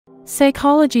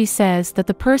Psychology says that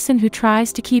the person who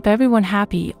tries to keep everyone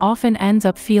happy often ends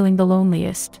up feeling the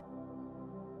loneliest.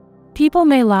 People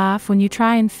may laugh when you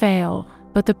try and fail,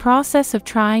 but the process of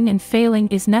trying and failing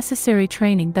is necessary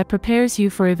training that prepares you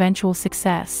for eventual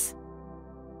success.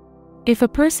 If a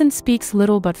person speaks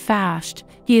little but fast,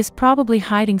 he is probably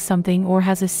hiding something or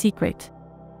has a secret.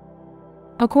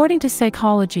 According to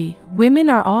psychology, women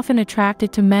are often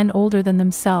attracted to men older than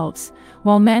themselves,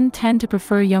 while men tend to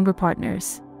prefer younger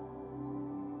partners.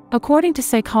 According to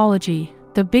psychology,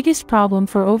 the biggest problem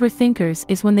for overthinkers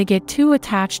is when they get too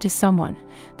attached to someone.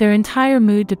 Their entire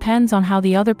mood depends on how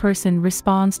the other person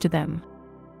responds to them.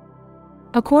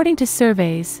 According to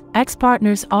surveys,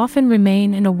 ex-partners often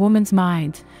remain in a woman's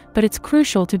mind, but it's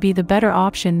crucial to be the better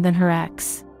option than her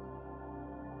ex.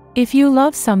 If you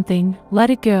love something, let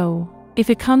it go. If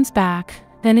it comes back,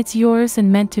 then it's yours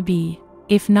and meant to be.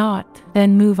 If not,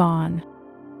 then move on.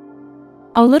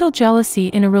 A little jealousy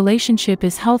in a relationship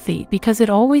is healthy because it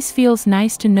always feels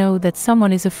nice to know that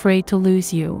someone is afraid to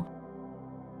lose you.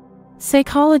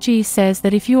 Psychology says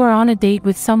that if you are on a date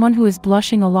with someone who is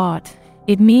blushing a lot,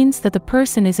 it means that the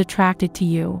person is attracted to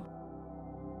you.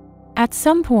 At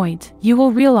some point, you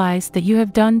will realize that you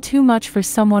have done too much for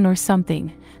someone or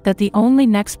something, that the only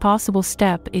next possible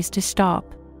step is to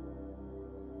stop.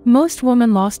 Most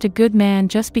women lost a good man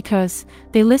just because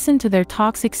they listened to their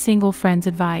toxic single friend's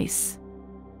advice.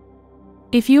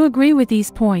 If you agree with these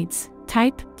points,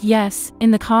 type yes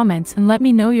in the comments and let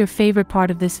me know your favorite part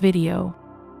of this video.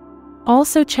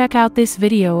 Also check out this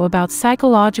video about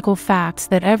psychological facts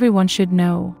that everyone should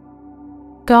know.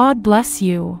 God bless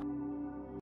you.